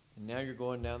 And now you're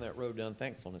going down that road to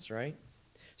unthankfulness, right?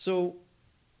 So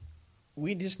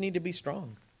we just need to be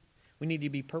strong. We need to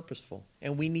be purposeful.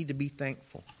 And we need to be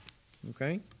thankful.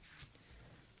 Okay?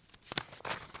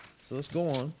 So let's go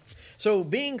on. So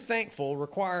being thankful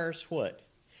requires what?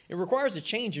 It requires a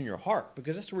change in your heart,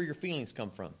 because that's where your feelings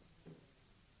come from.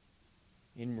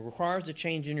 It requires a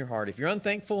change in your heart. If you're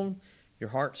unthankful, your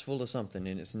heart's full of something,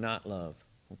 and it's not love.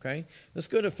 Okay? Let's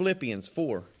go to Philippians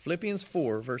 4. Philippians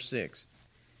 4, verse 6.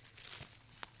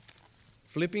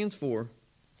 Philippians 4.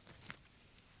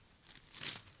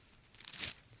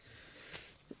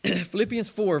 Philippians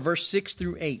 4, verse 6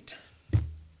 through 8.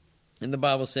 And the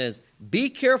Bible says, be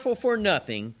careful for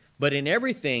nothing, but in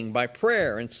everything by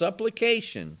prayer and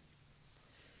supplication,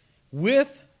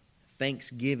 with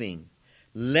thanksgiving,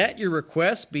 let your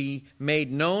requests be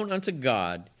made known unto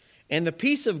God, and the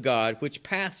peace of God, which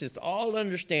passeth all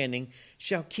understanding,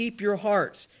 shall keep your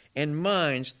hearts and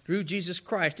minds through Jesus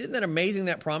Christ. Isn't that amazing,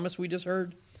 that promise we just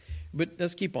heard? But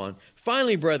let's keep on.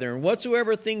 Finally, brethren,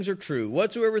 whatsoever things are true,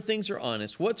 whatsoever things are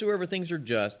honest, whatsoever things are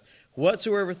just,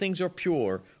 whatsoever things are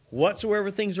pure, whatsoever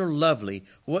things are lovely,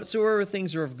 whatsoever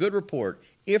things are of good report,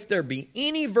 if there be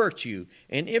any virtue,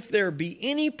 and if there be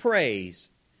any praise,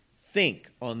 think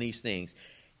on these things.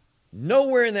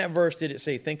 Nowhere in that verse did it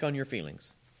say think on your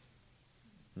feelings.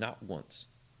 Not once.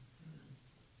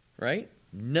 Right?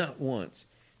 Not once.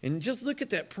 And just look at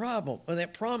that problem, or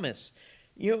that promise.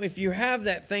 You know, if you have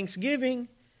that thanksgiving,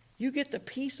 you get the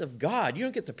peace of God. You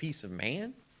don't get the peace of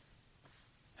man.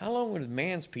 How long would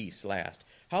man's peace last?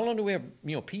 How long do we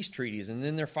have, peace treaties and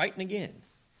then they're fighting again?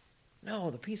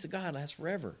 No, the peace of God lasts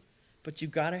forever. but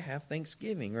you've got to have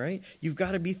thanksgiving, right? You've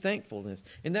got to be thankfulness.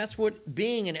 And that's what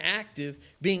being active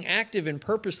and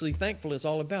purposely thankful is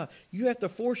all about. You have to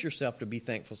force yourself to be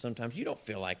thankful sometimes. You don't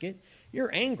feel like it.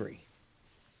 You're angry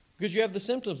because you have the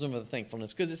symptoms of the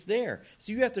thankfulness because it's there.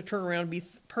 So you have to turn around and be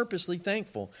purposely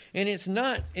thankful. And it's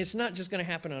not just going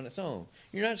to happen on its own.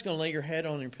 You're not just going to lay your head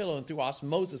on your pillow and through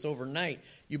osmosis overnight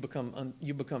you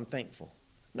become thankful.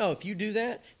 No, if you do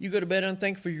that, you go to bed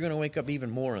unthankful, you're going to wake up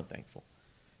even more unthankful.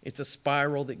 It's a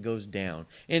spiral that goes down.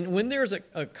 And when there's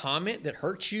a comment that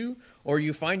hurts you or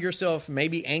you find yourself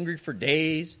maybe angry for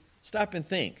days, stop and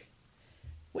think.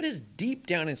 What is deep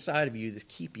down inside of you that's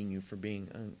keeping you from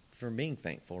being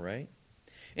thankful, right?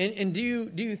 And do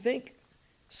you think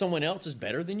someone else is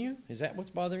better than you? Is that what's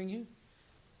bothering you?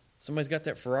 Somebody's got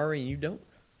that Ferrari and you don't,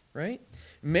 right?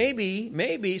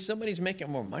 Maybe somebody's making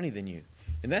more money than you.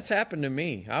 And that's happened to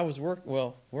me.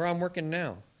 Where I'm working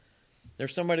now.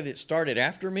 There's somebody that started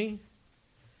after me,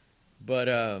 but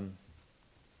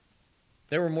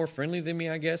they were more friendly than me,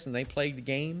 I guess, and they played the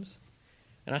games.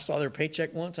 And I saw their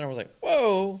paycheck once, and I was like,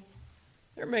 whoa,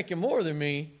 they're making more than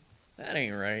me. That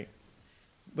ain't right.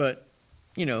 But,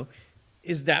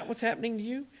 is that what's happening to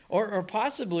you? Or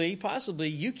possibly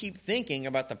you keep thinking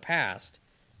about the past,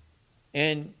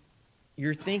 and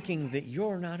you're thinking that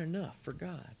you're not enough for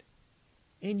God.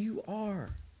 And you are.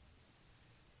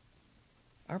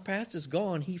 Our past is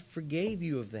gone. He forgave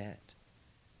you of that.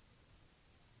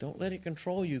 Don't let it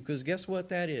control you, because guess what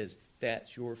that is?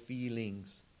 That's your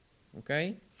feelings.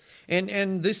 Okay?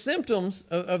 And the symptoms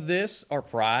of this are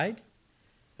pride,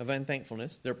 of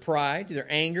unthankfulness. Their pride, their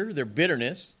anger, their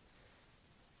bitterness.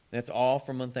 That's all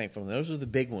from unthankfulness. Those are the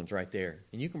big ones right there.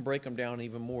 And you can break them down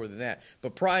even more than that.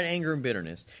 But pride, anger, and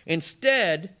bitterness.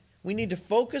 Instead, we need to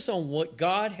focus on what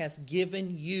God has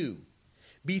given you.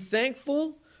 Be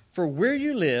thankful for where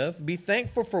you live. Be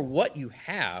thankful for what you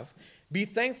have. Be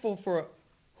thankful for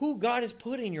who God has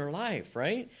put in your life,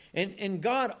 right? And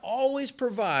God always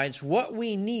provides what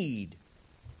we need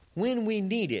when we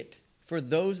need it for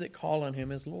those that call on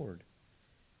Him as Lord.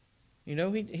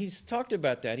 He's talked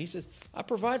about that. He says, I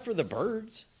provide for the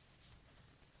birds.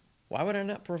 Why would I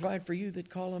not provide for you that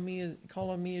call on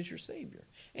me as your Savior?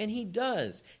 And He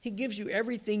does. He gives you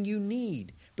everything you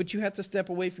need. But you have to step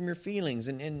away from your feelings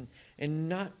and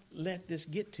not let this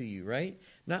get to you, right?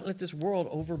 Not let this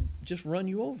world just run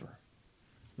you over.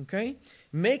 Okay?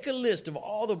 Make a list of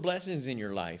all the blessings in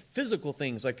your life. Physical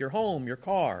things like your home, your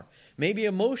car. Maybe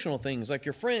emotional things like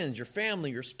your friends, your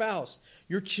family, your spouse,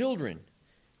 your children.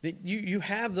 That you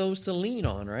have those to lean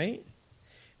on, right?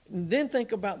 And then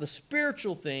think about the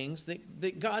spiritual things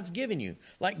that God's given you,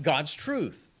 like God's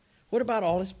truth. What about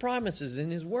all His promises in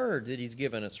His Word that He's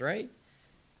given us, right?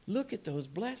 Look at those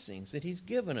blessings that He's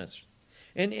given us.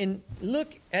 And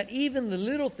look at even the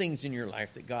little things in your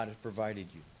life that God has provided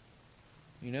you.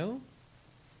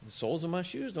 The soles of my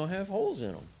shoes don't have holes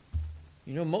in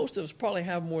them. Most of us probably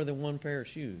have more than one pair of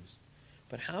shoes.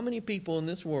 But how many people in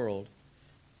this world,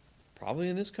 probably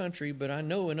in this country, but I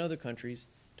know in other countries,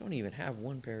 don't even have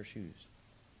one pair of shoes?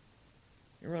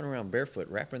 They run around barefoot,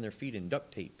 wrapping their feet in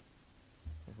duct tape.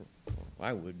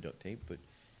 I would duct tape, but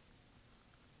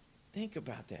think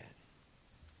about that.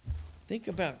 Think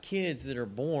about kids that are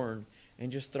born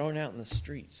and just thrown out in the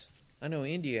streets. I know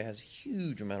India has a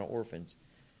huge amount of orphans.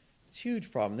 It's a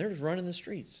huge problem. They're just running the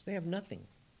streets. They have nothing.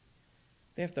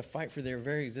 They have to fight for their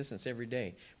very existence every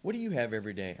day. What do you have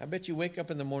every day? I bet you wake up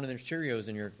in the morning, there's Cheerios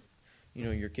in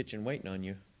your kitchen waiting on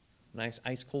you. Nice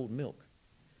ice cold milk.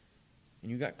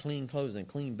 And you got clean clothes and a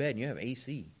clean bed and you have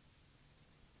AC.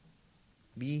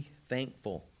 Be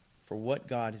thankful for what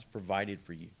God has provided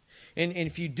for you. And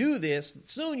if you do this,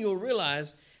 soon you'll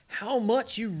realize how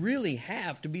much you really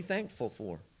have to be thankful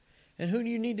for. And who do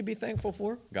you need to be thankful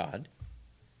for? God.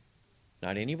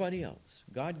 Not anybody else.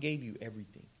 God gave you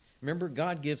everything. Remember,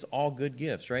 God gives all good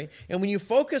gifts, right? And when you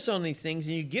focus on these things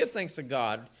and you give thanks to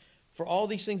God for all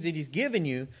these things that He's given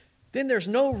you, then there's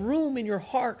no room in your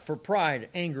heart for pride,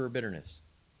 anger, or bitterness.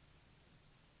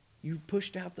 You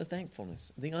pushed out the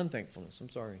unthankfulness.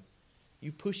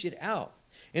 You push it out.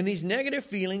 And these negative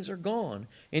feelings are gone.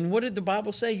 And what did the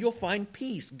Bible say? You'll find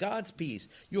peace, God's peace.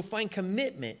 You'll find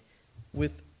contentment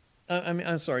with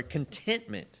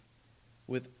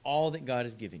all that God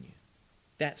has given you.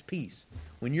 That's peace.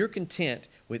 When you're content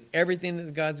with everything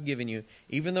that God's given you,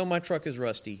 even though my truck is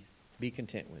rusty, be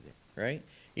content with it, right?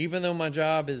 Even though my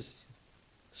job is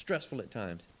stressful at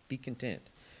times, be content.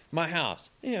 My house,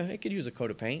 it could use a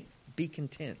coat of paint. Be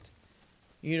content.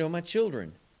 My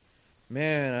children,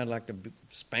 man, I'd like to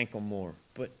spank them more,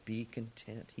 but be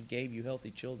content. He gave you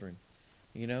healthy children.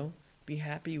 Be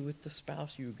happy with the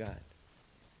spouse you got.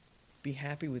 Be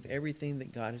happy with everything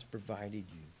that God has provided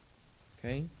you.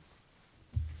 Okay?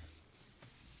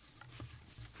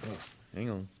 Oh, hang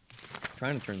on. I'm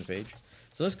trying to turn the page.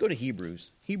 So let's go to Hebrews.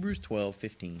 Hebrews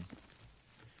 12:15.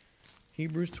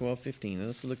 Hebrews 12:15.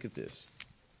 Let's look at this.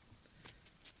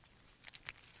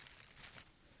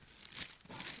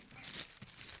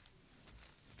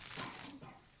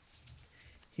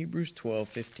 Hebrews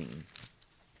 12:15.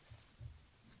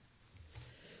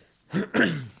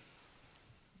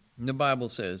 The Bible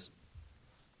says,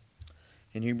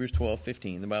 in Hebrews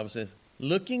 12:15, the Bible says,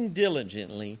 looking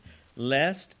diligently,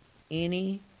 lest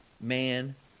any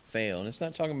man fail. And it's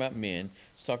not talking about men,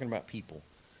 it's talking about people.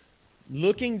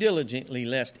 Looking diligently,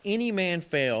 lest any man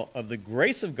fail of the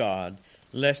grace of God,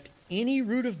 lest any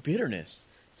root of bitterness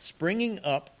springing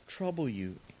up trouble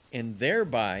you, and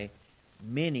thereby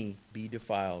many be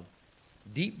defiled.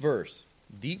 Deep verse,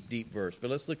 deep verse. But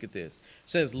let's look at this. It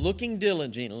says, looking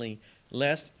diligently,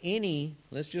 lest any,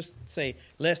 let's just say,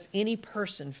 lest any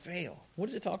person fail. What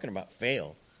is it talking about?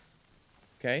 Fail.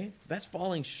 Okay? That's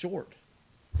falling short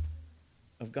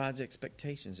of God's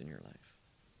expectations in your life.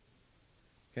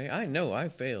 Okay? I know I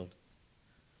failed.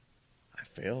 I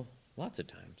fail lots of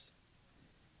times.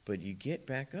 But you get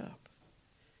back up.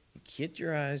 You get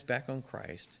your eyes back on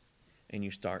Christ, and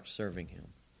you start serving Him.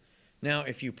 Now,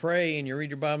 if you pray and you read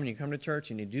your Bible and you come to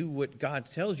church and you do what God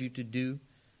tells you to do,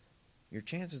 your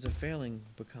chances of failing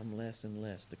become less and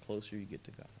less the closer you get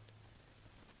to God.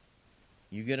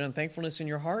 You get unthankfulness in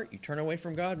your heart, you turn away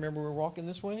from God. Remember, we're walking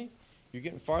this way. You're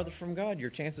getting farther from God. Your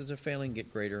chances of failing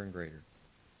get greater and greater.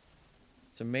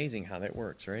 It's amazing how that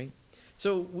works, right?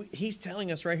 So he's telling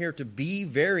us right here to be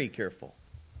very careful,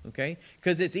 okay?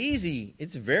 Because it's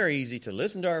very easy to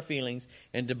listen to our feelings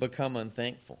and to become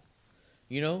unthankful.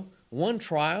 You know, one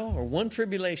trial or one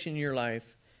tribulation in your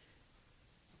life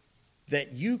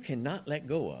that you cannot let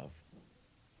go of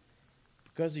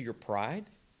because of your pride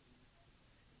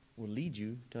will lead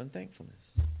you to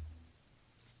unthankfulness.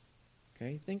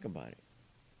 Okay, think about it.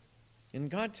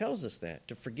 And God tells us that,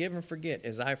 to forgive and forget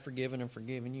as I've forgiven and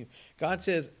forgiven you. God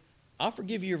says, I'll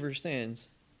forgive you of your sins,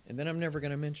 and then I'm never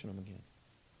going to mention them again.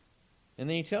 And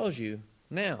then he tells you,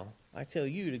 now I tell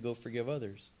you to go forgive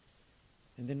others.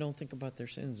 And then don't think about their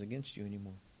sins against you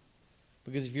anymore.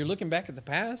 Because if you're looking back at the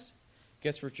past,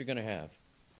 guess what you're going to have?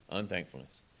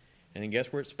 Unthankfulness. And then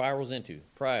guess where it spirals into?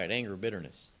 Pride, anger,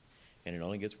 bitterness. And it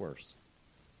only gets worse.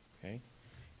 Okay?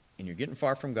 And you're getting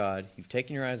far from God. You've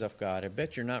taken your eyes off God. I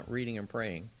bet you're not reading and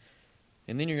praying.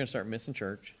 And then you're going to start missing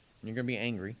church. And you're going to be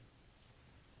angry.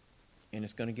 And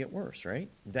it's going to get worse, right?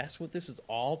 That's what this is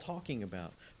all talking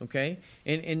about. Okay?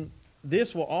 And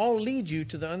this will all lead you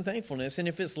to the unthankfulness. And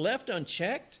if it's left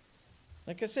unchecked,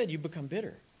 like I said, you become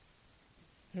bitter.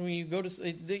 And when you go to,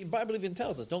 the Bible even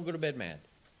tells us, don't go to bed mad.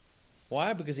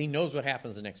 Why? Because he knows what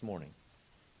happens the next morning.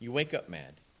 You wake up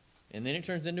mad. And then it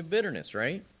turns into bitterness,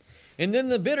 right? And then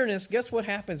the bitterness, guess what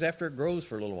happens after it grows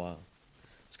for a little while?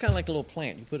 It's kind of like a little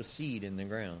plant. You put a seed in the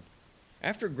ground.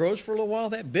 After it grows for a little while,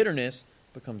 that bitterness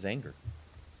becomes anger.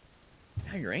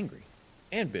 Now you're angry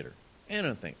and bitter and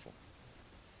unthankful.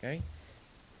 Okay?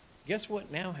 Guess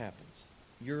what now happens?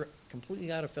 You're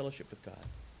completely out of fellowship with God.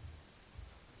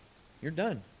 You're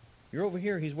done. You're over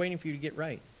here. He's waiting for you to get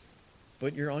right.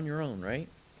 But you're on your own, right?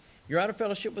 You're out of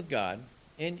fellowship with God.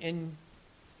 And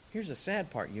here's the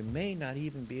sad part. You may not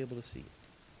even be able to see it.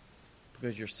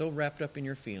 Because you're so wrapped up in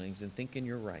your feelings and thinking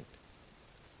you're right.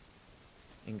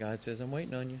 And God says, I'm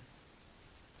waiting on you.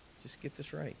 Just get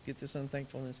this right. Get this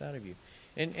unthankfulness out of you.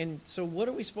 And so what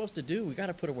are we supposed to do? We got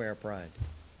to put away our pride.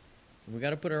 We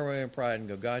got to put away our pride and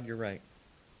go, God, you're right.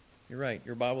 You're right.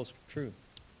 Your Bible's true.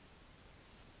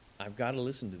 I've got to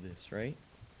listen to this, right?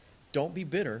 Don't be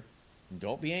bitter.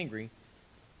 Don't be angry.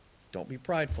 Don't be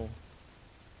prideful.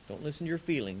 Don't listen to your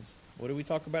feelings. What did we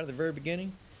talk about at the very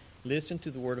beginning? Listen to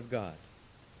the Word of God.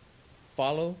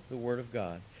 Follow the Word of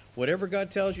God. Whatever God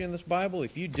tells you in this Bible,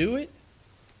 if you do it,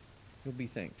 you'll be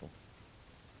thankful.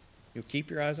 You'll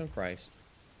keep your eyes on Christ.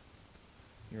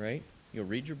 Right? You'll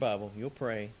read your Bible. You'll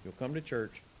pray. You'll come to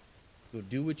church. You'll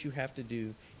do what you have to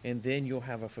do. And then you'll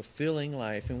have a fulfilling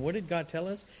life. And what did God tell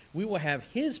us? We will have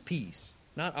His peace,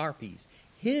 not our peace.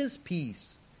 His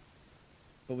peace.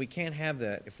 But we can't have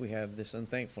that if we have this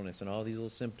unthankfulness and all these little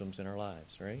symptoms in our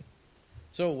lives, right?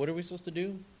 So what are we supposed to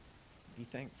do? Be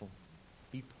thankful.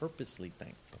 Be purposely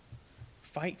thankful.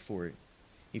 Fight for it.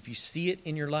 If you see it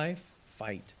in your life,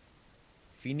 fight.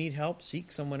 If you need help,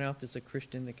 seek someone out that's a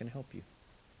Christian that can help you.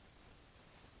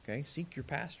 Okay? Seek your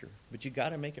pastor. But you got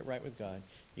to make it right with God.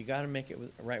 You got to make it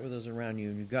right with those around you.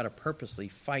 And you've got to purposely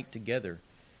fight together.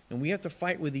 And we have to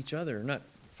fight with each other. Not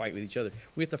fight with each other.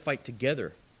 We have to fight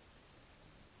together.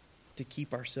 to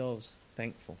keep ourselves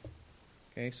thankful.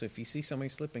 Okay, so if you see somebody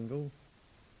slipping, go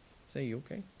say, "You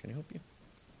okay? Can I help you?"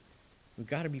 We've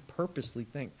got to be purposely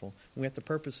thankful. We have to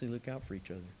purposely look out for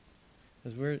each other.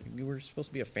 Because we're supposed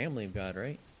to be a family of God,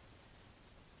 right?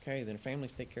 Okay, then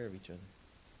families take care of each other.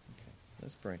 Okay,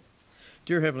 let's pray.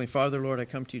 Dear Heavenly Father, Lord, I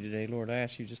come to you today. Lord, I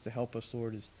ask you just to help us,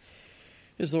 Lord.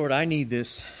 As Lord, I need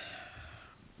this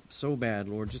so bad,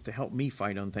 Lord, just to help me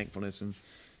fight unthankfulness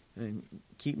and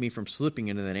keep me from slipping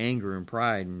into that anger and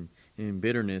pride and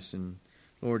bitterness. And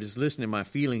Lord, just listening to my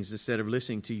feelings instead of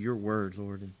listening to your word,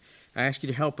 Lord. And I ask you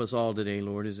to help us all today,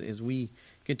 Lord, as we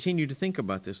continue to think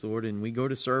about this, Lord, and we go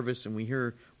to service and we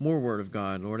hear more word of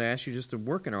God. Lord, I ask you just to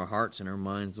work in our hearts and our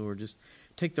minds, Lord. Just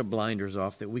take the blinders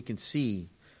off that we can see,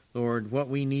 Lord, what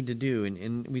we need to do.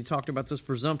 And we talked about those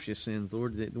presumptuous sins,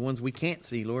 Lord, the ones we can't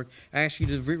see, Lord. I ask you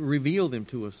to reveal them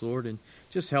to us, Lord, and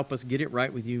just help us get it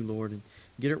right with you, Lord, and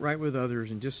get it right with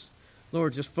others. And just,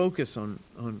 Lord, just focus on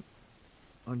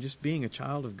just being a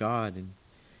child of God and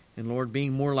Lord,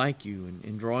 being more like you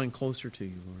and drawing closer to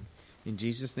you, Lord. In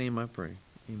Jesus' name I pray.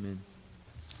 Amen.